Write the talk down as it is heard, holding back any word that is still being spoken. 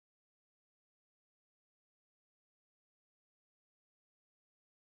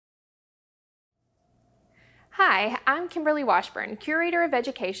Hi, I'm Kimberly Washburn, Curator of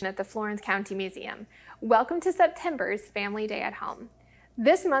Education at the Florence County Museum. Welcome to September's Family Day at Home.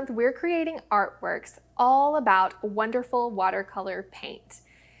 This month we're creating artworks all about wonderful watercolor paint.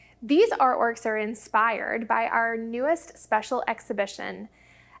 These artworks are inspired by our newest special exhibition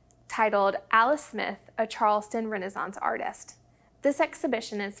titled Alice Smith, a Charleston Renaissance Artist. This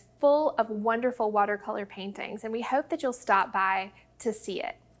exhibition is full of wonderful watercolor paintings, and we hope that you'll stop by to see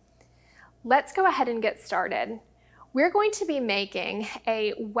it. Let's go ahead and get started. We're going to be making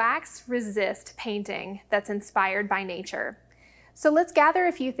a wax resist painting that's inspired by nature. So let's gather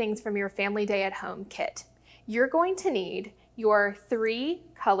a few things from your Family Day at Home kit. You're going to need your 3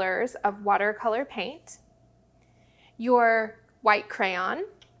 colors of watercolor paint, your white crayon,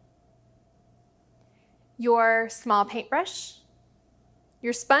 your small paintbrush,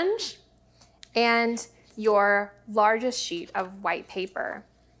 your sponge, and your largest sheet of white paper.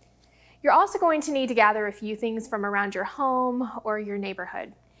 You're also going to need to gather a few things from around your home or your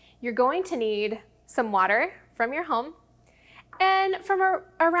neighborhood. You're going to need some water from your home, and from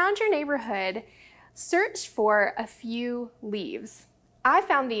around your neighborhood, search for a few leaves. I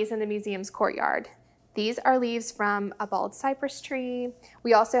found these in the museum's courtyard. These are leaves from a bald cypress tree.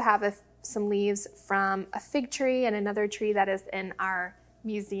 We also have some leaves from a fig tree and another tree that is in our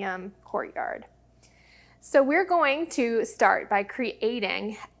museum courtyard. So we're going to start by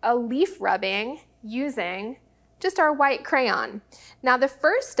creating a leaf rubbing using just our white crayon. Now the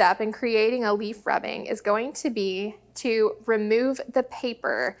first step in creating a leaf rubbing is going to be to remove the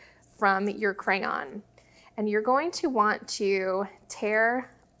paper from your crayon. And you're going to want to tear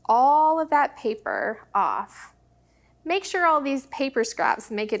all of that paper off. Make sure all these paper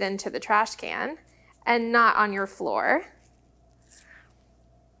scraps make it into the trash can and not on your floor.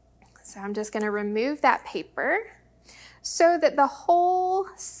 So I'm just going to remove that paper so that the whole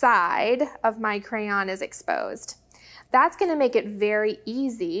side of my crayon is exposed. That's going to make it very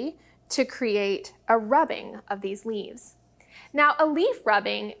easy to create a rubbing of these leaves. Now, a leaf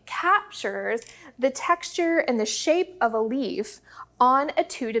rubbing captures the texture and the shape of a leaf on a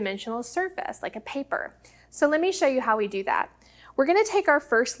 2-dimensional surface, like a paper. So let me show you how we do that. We're going to take our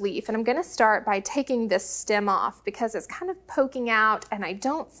first leaf, and I'm going to start by taking this stem off because it's kind of poking out, and I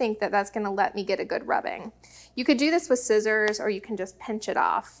don't think that that's going to let me get a good rubbing. You could do this with scissors, or you can just pinch it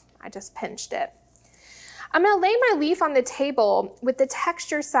off. I just pinched it. I'm going to lay my leaf on the table with the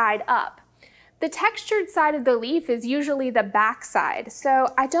texture side up. The textured side of the leaf is usually the back side, so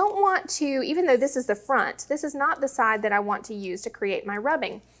I don't want to, even though this is the front, this is not the side that I want to use to create my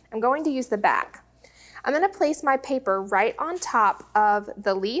rubbing. I'm going to use the back. I'm going to place my paper right on top of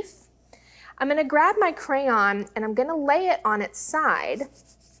the leaf. I'm going to grab my crayon and I'm going to lay it on its side,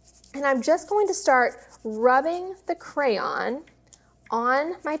 and I'm just going to start rubbing the crayon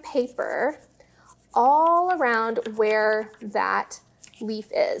on my paper all around where that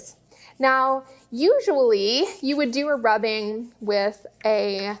leaf is. Now, usually you would do a rubbing with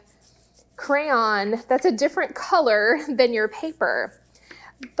a crayon that's a different color than your paper,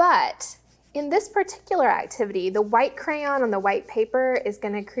 but in this particular activity, the white crayon on the white paper is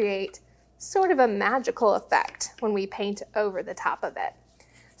going to create sort of a magical effect when we paint over the top of it.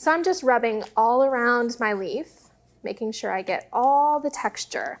 So I'm just rubbing all around my leaf, making sure I get all the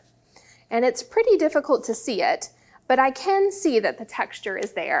texture. And it's pretty difficult to see it, but I can see that the texture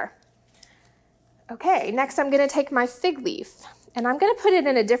is there. Okay, next I'm going to take my fig leaf, and I'm going to put it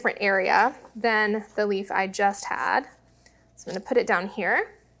in a different area than the leaf I just had. So I'm going to put it down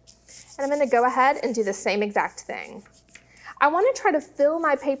here. And I'm going to go ahead and do the same exact thing. I want to try to fill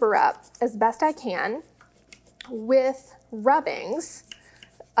my paper up as best I can with rubbings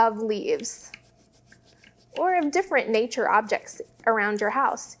of leaves or of different nature objects around your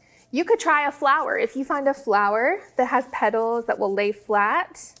house. You could try a flower. If you find a flower that has petals that will lay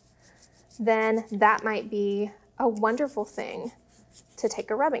flat, then that might be a wonderful thing to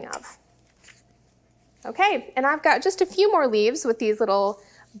take a rubbing of. Okay, and I've got just a few more leaves with these little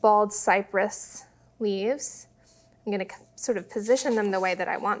bald cypress leaves. I'm going to sort of position them the way that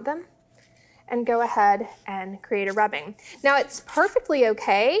I want them and go ahead and create a rubbing. Now, it's perfectly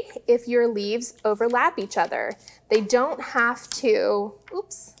okay if your leaves overlap each other. They don't have to,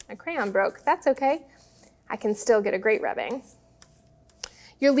 oops, my crayon broke. That's okay. I can still get a great rubbing.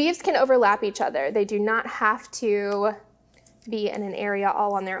 Your leaves can overlap each other. They do not have to be in an area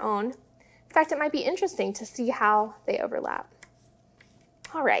all on their own. In fact, it might be interesting to see how they overlap.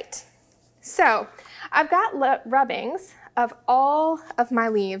 All right, so I've got rubbings of all of my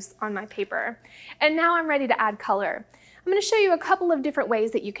leaves on my paper, and now I'm ready to add color. I'm going to show you a couple of different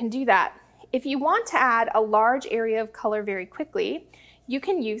ways that you can do that. If you want to add a large area of color very quickly, you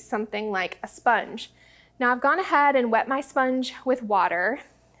can use something like a sponge. Now I've gone ahead and wet my sponge with water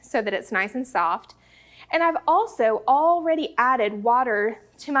so that it's nice and soft. And I've also already added water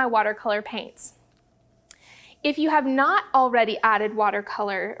to my watercolor paints. If you have not already added water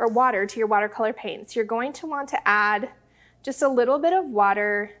to your watercolor paints, you're going to want to add just a little bit of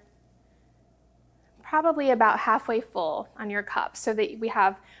water, probably about halfway full on your cup, so that we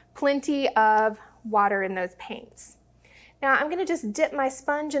have plenty of water in those paints. Now I'm going to just dip my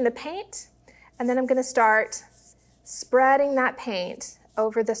sponge in the paint, and then I'm going to start spreading that paint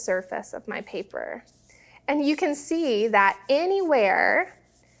over the surface of my paper. And you can see that anywhere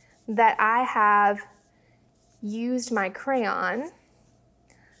that I have used my crayon,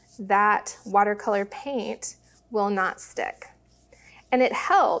 that watercolor paint will not stick. And it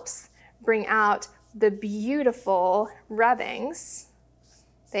helps bring out the beautiful rubbings.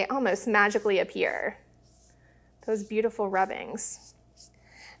 They almost magically appear. Those beautiful rubbings.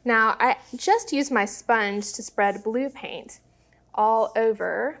 Now, I just used my sponge to spread blue paint all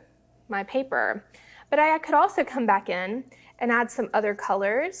over my paper, but I could also come back in and add some other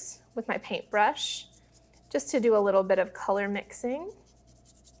colors with my paintbrush, just to do a little bit of color mixing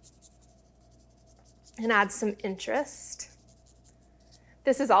and add some interest.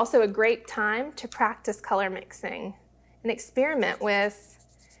 This is also a great time to practice color mixing and experiment with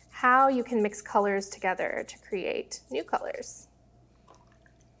how you can mix colors together to create new colors.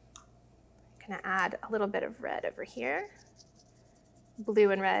 I'm gonna add a little bit of red over here.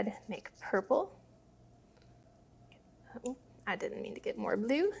 Blue and red make purple. Oh, I didn't mean to get more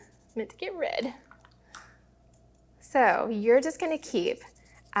blue, I meant to get red. So you're just gonna keep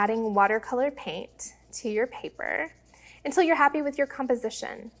adding watercolor paint to your paper until you're happy with your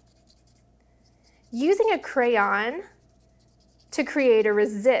composition. Using a crayon to create a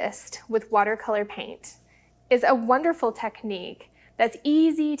resist with watercolor paint is a wonderful technique that's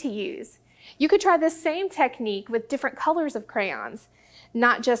easy to use. You could try this same technique with different colors of crayons,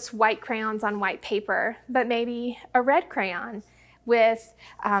 not just white crayons on white paper, but maybe a red crayon with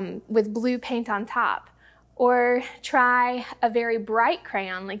blue paint on top. Or try a very bright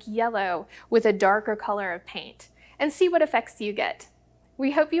crayon like yellow with a darker color of paint and see what effects you get.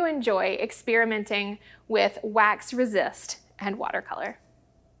 We hope you enjoy experimenting with wax resist and watercolor.